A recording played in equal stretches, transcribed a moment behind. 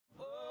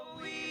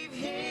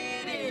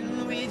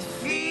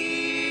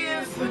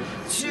for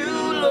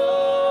too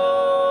long.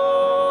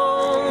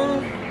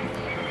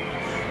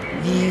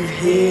 You've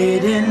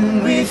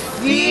hidden with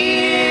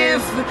fear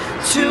for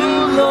too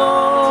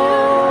long.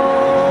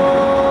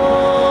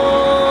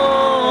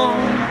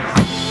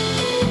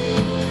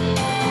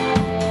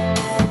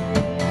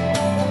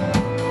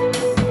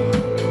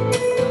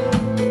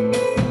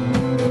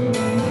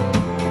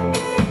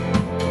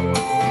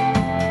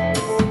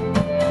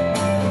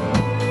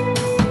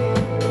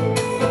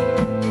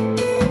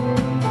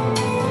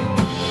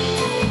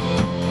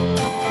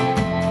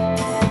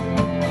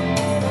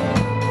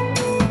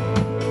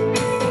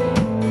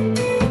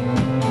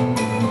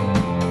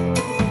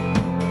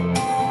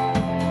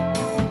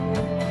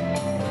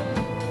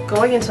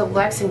 Going into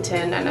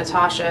Lexington at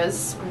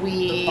Natasha's,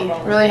 we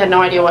really had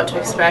no idea what to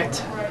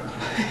expect.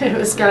 It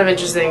was kind of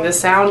interesting. The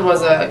sound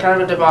was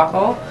kind of a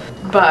debacle,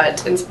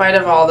 but in spite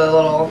of all the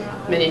little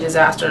mini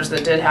disasters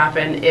that did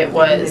happen, it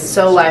was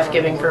so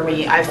life-giving for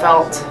me. I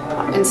felt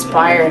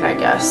inspired, I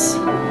guess,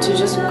 to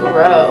just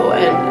grow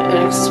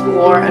and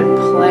explore and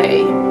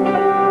play.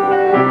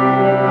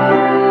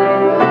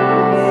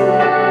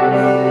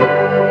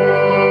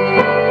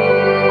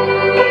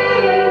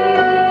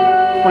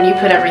 When you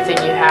put everything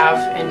you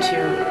have into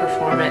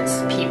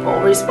performance, people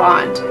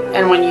respond.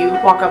 And when you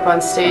walk up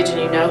on stage and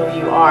you know who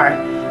you are,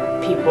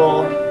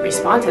 people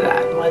respond to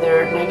that.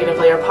 Whether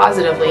negatively or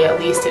positively, at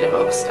least it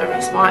evokes a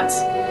response.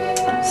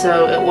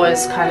 So it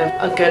was kind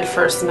of a good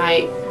first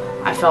night.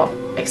 I felt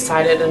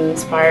excited and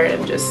inspired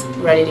and just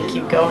ready to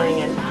keep going,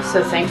 and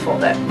so thankful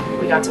that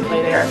we got to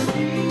play there.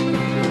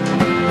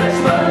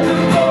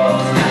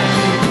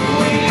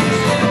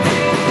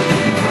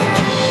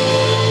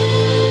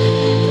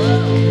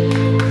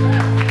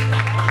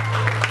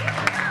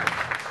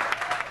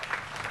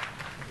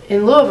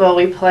 In Louisville,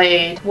 we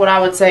played what I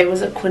would say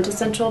was a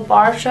quintessential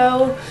bar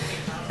show.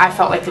 I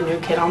felt like the new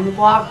kid on the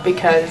block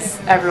because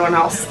everyone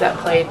else that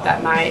played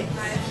that night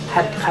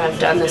had kind of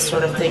done this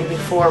sort of thing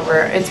before,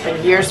 where it's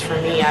been years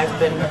for me. I've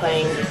been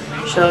playing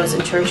shows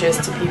in churches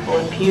to people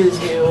in pews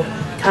who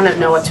kind of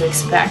know what to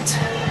expect,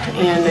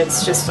 and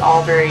it's just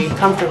all very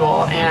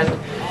comfortable, and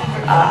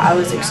I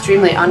was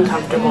extremely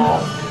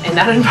uncomfortable in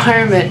that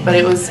environment, but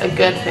it was a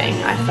good thing.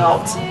 I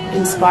felt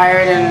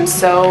inspired and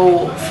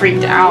so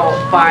freaked out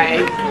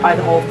by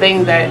the whole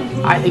thing that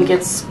I think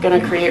it's going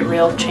to create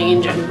real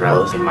change and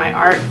growth in my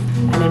art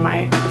and in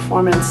my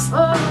performance.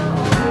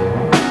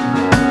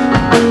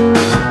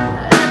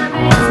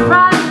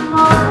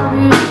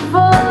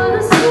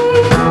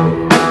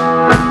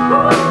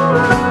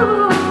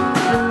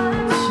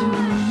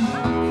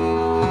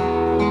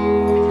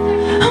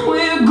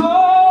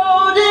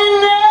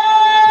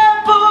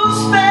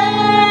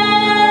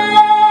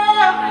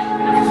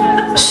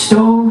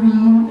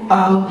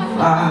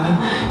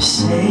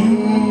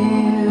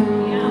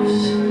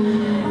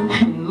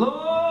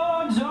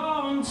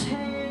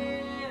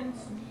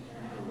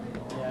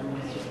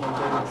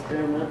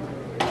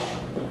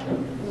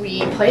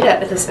 We played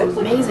at this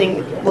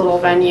amazing little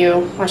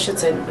venue, I shouldn't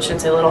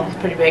say little,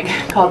 pretty big,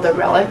 called the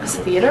Relics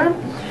Theater.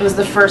 It was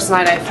the first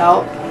night I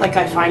felt like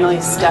I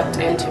finally stepped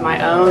into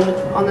my own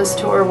on this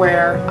tour,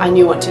 where I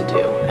knew what to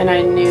do and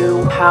I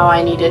knew how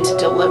I needed to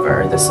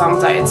deliver the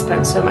songs I had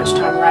spent so much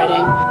time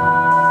writing.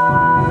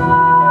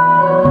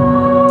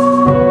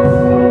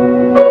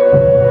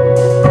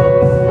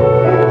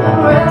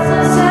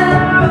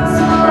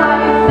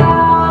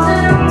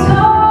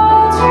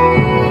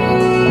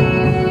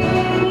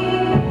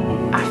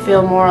 I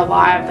feel more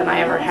alive than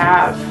I ever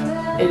have.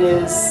 It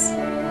is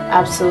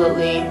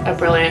absolutely a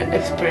brilliant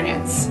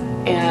experience,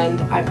 and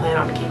I plan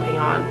on keeping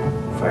on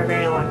for a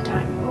very long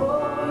time.